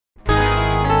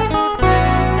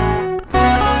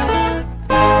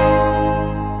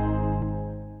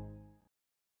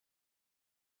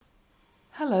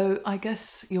I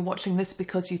guess you're watching this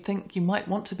because you think you might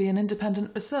want to be an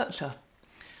independent researcher.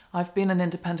 I've been an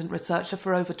independent researcher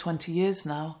for over 20 years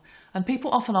now, and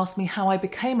people often ask me how I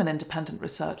became an independent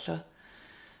researcher,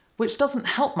 which doesn't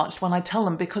help much when I tell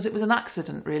them because it was an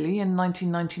accident really. In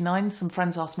 1999, some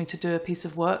friends asked me to do a piece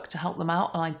of work to help them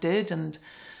out, and I did, and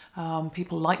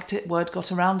people liked it, word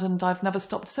got around, and I've never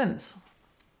stopped since.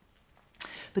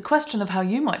 The question of how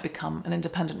you might become an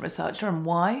independent researcher and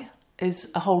why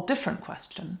is a whole different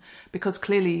question, because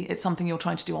clearly it's something you're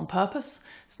trying to do on purpose.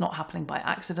 It's not happening by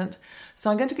accident.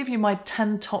 So I'm going to give you my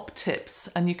 10 top tips,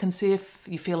 and you can see if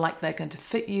you feel like they're going to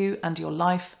fit you and your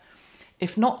life.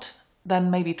 If not, then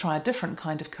maybe try a different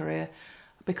kind of career,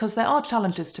 because there are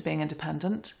challenges to being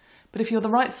independent. But if you're the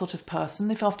right sort of person,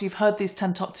 if after you've heard these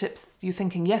 10 top tips, you're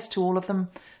thinking yes to all of them,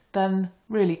 then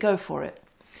really go for it.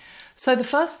 So the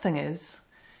first thing is,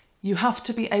 you have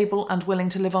to be able and willing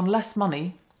to live on less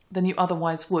money than you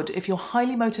otherwise would. If you're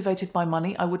highly motivated by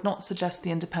money, I would not suggest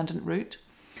the independent route.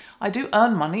 I do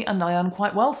earn money, and I earn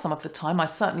quite well some of the time. I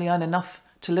certainly earn enough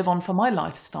to live on for my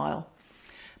lifestyle.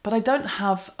 But I don't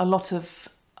have a lot of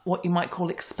what you might call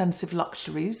expensive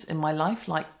luxuries in my life,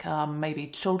 like maybe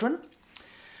children.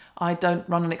 I don't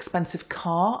run an expensive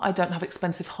car. I don't have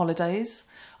expensive holidays.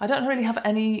 I don't really have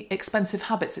any expensive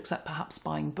habits except perhaps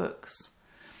buying books.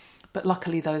 But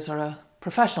luckily those are a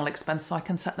professional expense, so I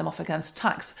can set them off against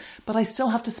tax, but I still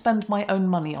have to spend my own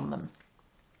money on them.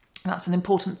 And that's an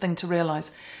important thing to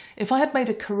realise. If I had made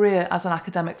a career as an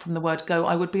academic from the word go,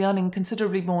 I would be earning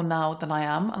considerably more now than I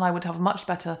am, and I would have a much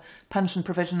better pension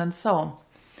provision and so on.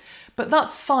 But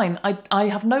that's fine. I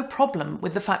have no problem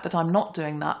with the fact that I'm not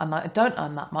doing that and I don't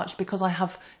earn that much, because I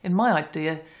have, in my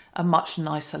idea, a much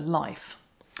nicer life.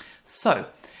 So,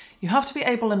 you have to be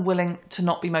able and willing to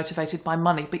not be motivated by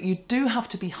money, but you do have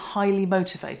to be highly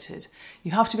motivated.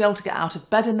 You have to be able to get out of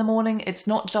bed in the morning. It's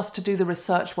not just to do the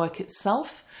research work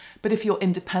itself, but if you're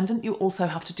independent, you also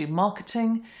have to do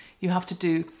marketing. You have to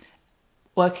do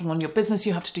working on your business.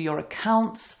 You have to do your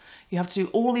accounts. You have to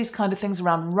do all these kind of things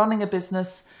around running a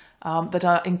business that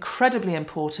are incredibly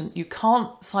important. You can't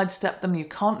sidestep them. You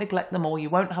can't neglect them, or you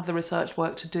won't have the research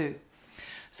work to do.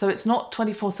 So it's not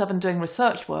 24/7 doing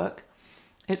research work.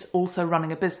 It's also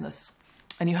running a business,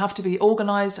 and you have to be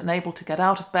organised and able to get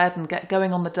out of bed and get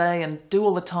going on the day and do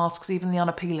all the tasks, even the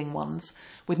unappealing ones,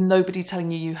 with nobody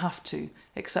telling you you have to,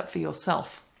 except for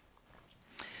yourself.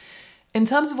 In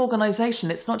terms of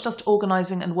organisation, it's not just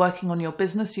organising and working on your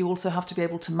business. You also have to be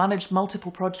able to manage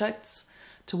multiple projects,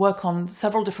 to work on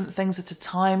several different things at a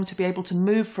time, to be able to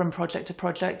move from project to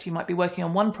project. You might be working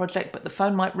on one project, but the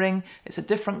phone might ring. It's a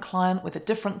different client with a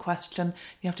different question.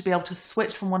 You have to be able to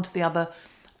switch from one to the other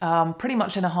pretty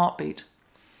much in a heartbeat.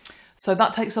 So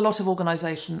that takes a lot of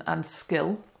organisation and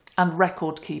skill and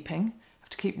record keeping. You have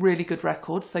to keep really good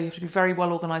records, so you have to be very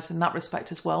well organised in that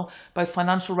respect as well, both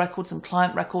financial records and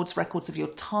client records, records of your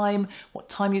time, what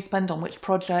time you spend on which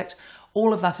project.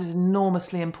 All of that is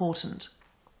enormously important.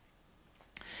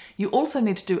 You also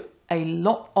need to do a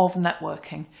lot of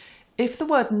networking. If the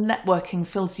word networking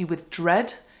fills you with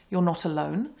dread, you're not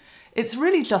alone. It's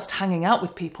really just hanging out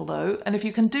with people though, and if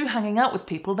you can do hanging out with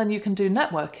people, then you can do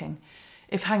networking.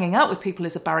 If hanging out with people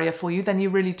is a barrier for you, then you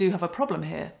really do have a problem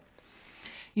here.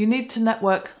 You need to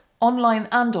network online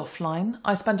and offline.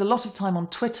 I spend a lot of time on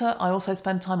Twitter. I also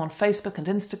spend time on Facebook and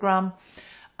Instagram.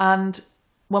 And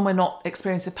when we're not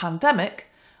experiencing a pandemic,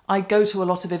 I go to a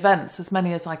lot of events, as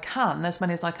many as I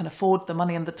can afford the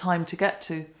money and the time to get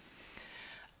to.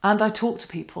 And I talk to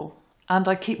people, and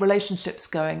I keep relationships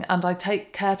going, and I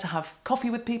take care to have coffee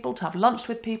with people, to have lunch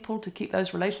with people, to keep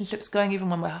those relationships going, even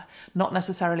when we're not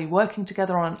necessarily working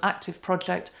together on an active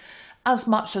project, as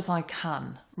much as I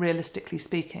can, realistically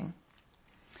speaking.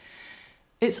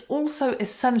 It's also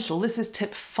essential, this is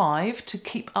tip 5, to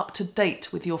keep up to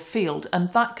date with your field,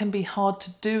 and that can be hard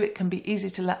to do. It can be easy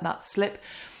to let that slip.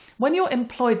 When you're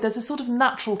employed, there's a sort of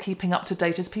natural keeping up to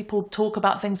date as people talk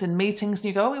about things in meetings and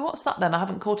you go, oh, what's that then? I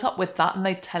haven't caught up with that. And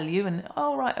they tell you and,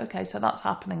 oh, right, okay, so that's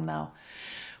happening now.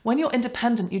 When you're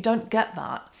independent, you don't get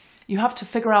that. You have to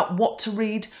figure out what to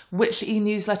read, which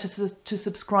e-newsletters to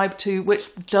subscribe to, which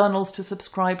journals to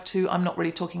subscribe to. I'm not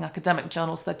really talking academic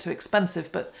journals, they're too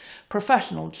expensive, but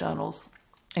professional journals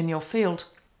in your field.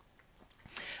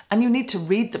 And you need to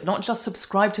read them, not just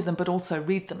subscribe to them, but also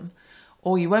read them.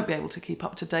 Or you won't be able to keep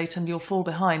up to date and you'll fall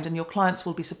behind, and your clients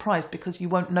will be surprised because you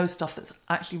won't know stuff that's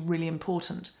actually really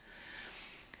important.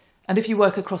 And if you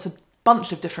work across a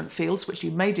bunch of different fields, which you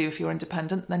may do if you're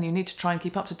independent, then you need to try and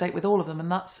keep up to date with all of them,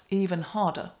 and that's even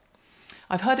harder.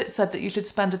 I've heard it said that you should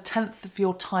spend 1/10 of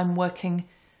your time working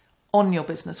on your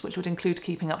business, which would include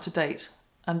keeping up to date,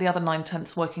 and the other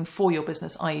 9/10 working for your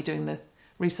business, i.e. doing the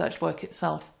research work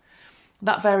itself.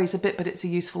 That varies a bit, but it's a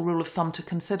useful rule of thumb to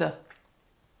consider.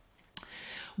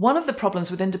 One of the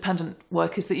problems with independent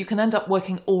work is that you can end up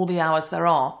working all the hours there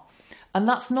are, and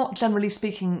that's not, generally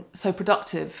speaking, so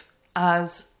productive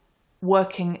as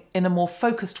working in a more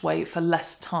focused way for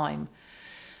less time.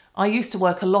 I used to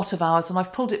work a lot of hours, and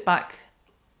I've pulled it back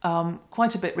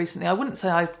quite a bit recently. I wouldn't say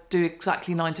I do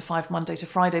exactly 9 to 5 Monday to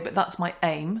Friday, but that's my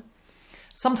aim.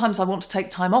 Sometimes I want to take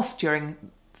time off during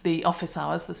the office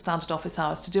hours, the standard office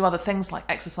hours, to do other things like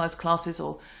exercise classes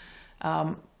or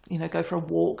go for a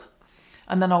walk,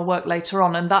 and then I'll work later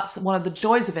on. And that's one of the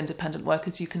joys of independent work,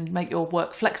 is you can make your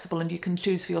work flexible and you can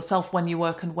choose for yourself when you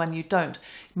work and when you don't.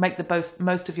 Make the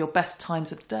most of your best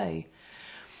times of the day.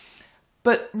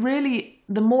 But really,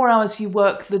 the more hours you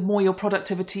work, the more your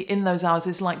productivity in those hours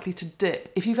is likely to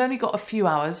dip. If you've only got a few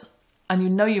hours, and you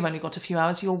know you've only got a few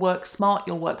hours, you'll work smart,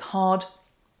 you'll work hard,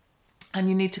 and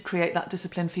you need to create that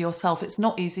discipline for yourself. It's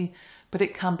not easy, but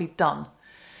it can be done.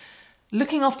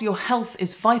 Looking after your health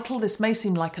is vital. This may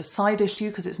seem like a side issue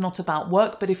because it's not about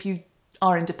work, but if you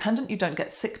are independent, you don't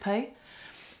get sick pay.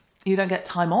 You don't get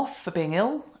time off for being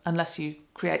ill unless you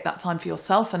create that time for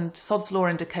yourself, and Sod's Law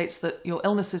indicates that your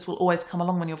illnesses will always come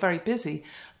along when you're very busy.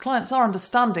 Clients are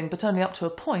understanding, but only up to a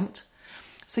point.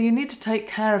 So you need to take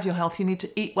care of your health. You need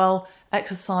to eat well,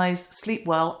 exercise, sleep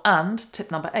well, and tip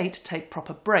number 8, take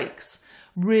proper breaks.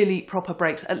 Really proper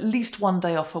breaks, at least one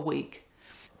day off a week.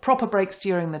 Proper breaks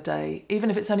during the day,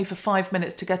 even if it's only for 5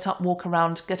 minutes to get up, walk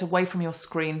around, get away from your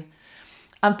screen.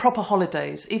 And proper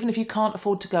holidays, even if you can't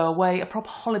afford to go away, a proper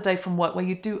holiday from work where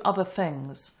you do other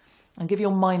things and give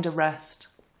your mind a rest.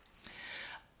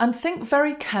 And think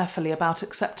very carefully about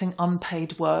accepting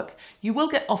unpaid work. You will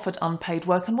get offered unpaid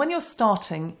work, and when you're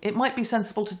starting, it might be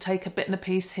sensible to take a bit and a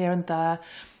piece here and there,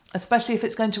 especially if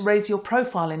it's going to raise your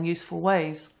profile in useful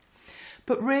ways.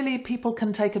 But really, people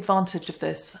can take advantage of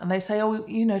this, and they say, oh,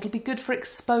 it'll be good for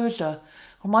exposure.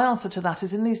 Well, my answer to that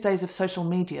is, in these days of social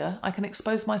media, I can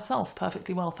expose myself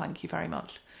perfectly well, thank you very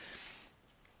much.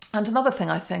 And another thing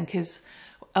I think is,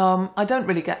 I don't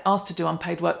really get asked to do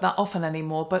unpaid work that often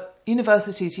anymore, but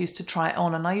universities used to try it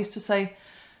on, and I used to say,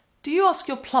 do you ask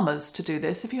your plumbers to do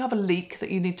this? If you have a leak that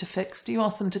you need to fix, do you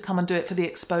ask them to come and do it for the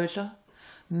exposure?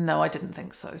 No, I didn't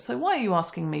think so. So why are you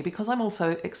asking me? Because I'm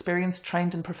also experienced,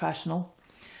 trained and professional.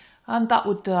 And that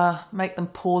would make them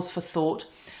pause for thought.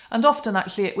 And often,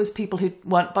 actually, it was people who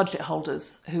weren't budget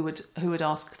holders who would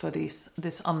ask for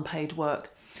this unpaid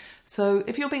work. So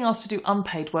if you're being asked to do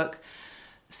unpaid work,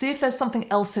 see if there's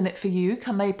something else in it for you.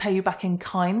 Can they pay you back in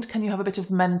kind? Can you have a bit of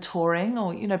mentoring,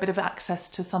 or a bit of access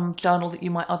to some journal that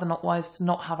you might otherwise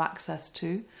not have access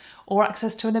to, or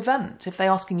access to an event? If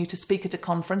they're asking you to speak at a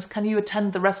conference, can you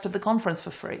attend the rest of the conference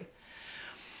for free?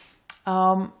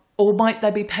 Or might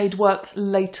there be paid work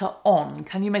later on?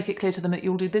 Can you make it clear to them that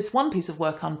you'll do this one piece of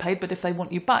work unpaid, but if they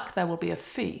want you back, there will be a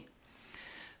fee?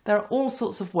 There are all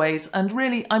sorts of ways. And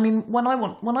really, when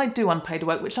I do unpaid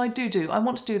work, which I do, I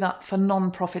want to do that for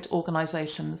non-profit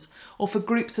organisations or for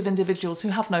groups of individuals who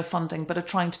have no funding but are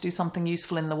trying to do something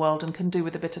useful in the world and can do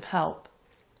with a bit of help.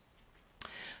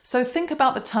 So think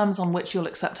about the terms on which you'll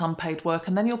accept unpaid work,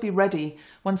 and then you'll be ready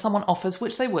when someone offers,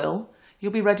 which they will.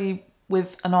 You'll be ready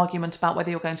with an argument about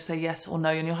whether you're going to say yes or no,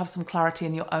 and you'll have some clarity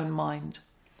in your own mind.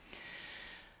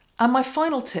 And my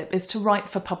final tip is to write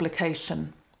for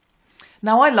publication.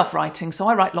 Now, I love writing, so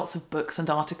I write lots of books and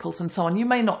articles and so on. You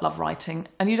may not love writing,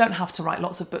 and you don't have to write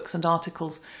lots of books and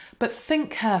articles, but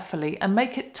think carefully and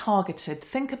make it targeted.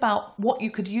 Think about what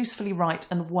you could usefully write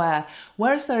and where.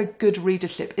 Where is there a good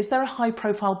readership? Is there a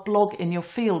high-profile blog in your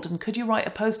field, and could you write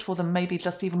a post for them maybe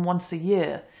just even once a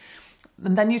year?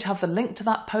 And then you'd have the link to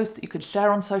that post that you could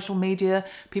share on social media.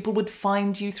 People would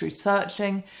find you through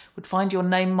searching, would find your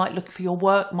name, might look for your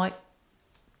work, might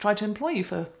try to employ you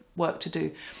for work to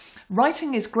do.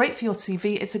 Writing is great for your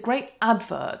CV. It's a great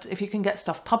advert if you can get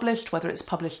stuff published, whether it's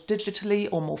published digitally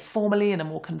or more formally in a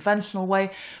more conventional way.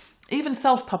 Even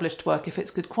self-published work, if it's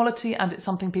good quality and it's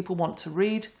something people want to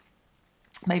read.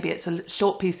 Maybe it's a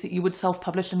short piece that you would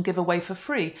self-publish and give away for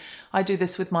free. I do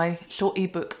this with my short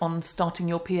ebook on starting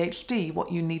your PhD,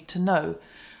 what you need to know.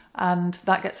 And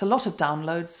that gets a lot of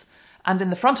downloads. And in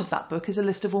the front of that book is a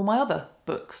list of all my other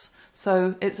books.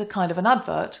 So it's a kind of an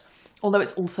advert, although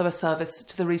it's also a service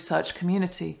to the research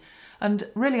community. And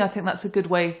really, I think that's a good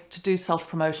way to do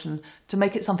self-promotion, to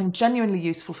make it something genuinely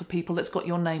useful for people that's got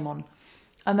your name on.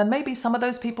 And then maybe some of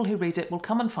those people who read it will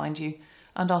come and find you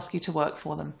and ask you to work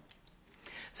for them.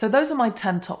 So those are my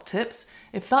 10 top tips.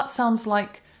 If that sounds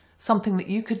like something that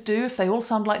you could do, if they all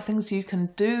sound like things you can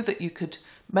do that you could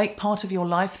make part of your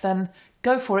life, then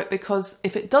go for it, because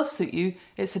if it does suit you,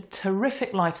 it's a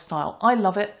terrific lifestyle. I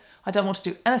love it. I don't want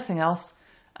to do anything else.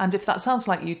 And if that sounds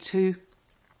like you too,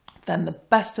 then the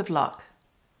best of luck.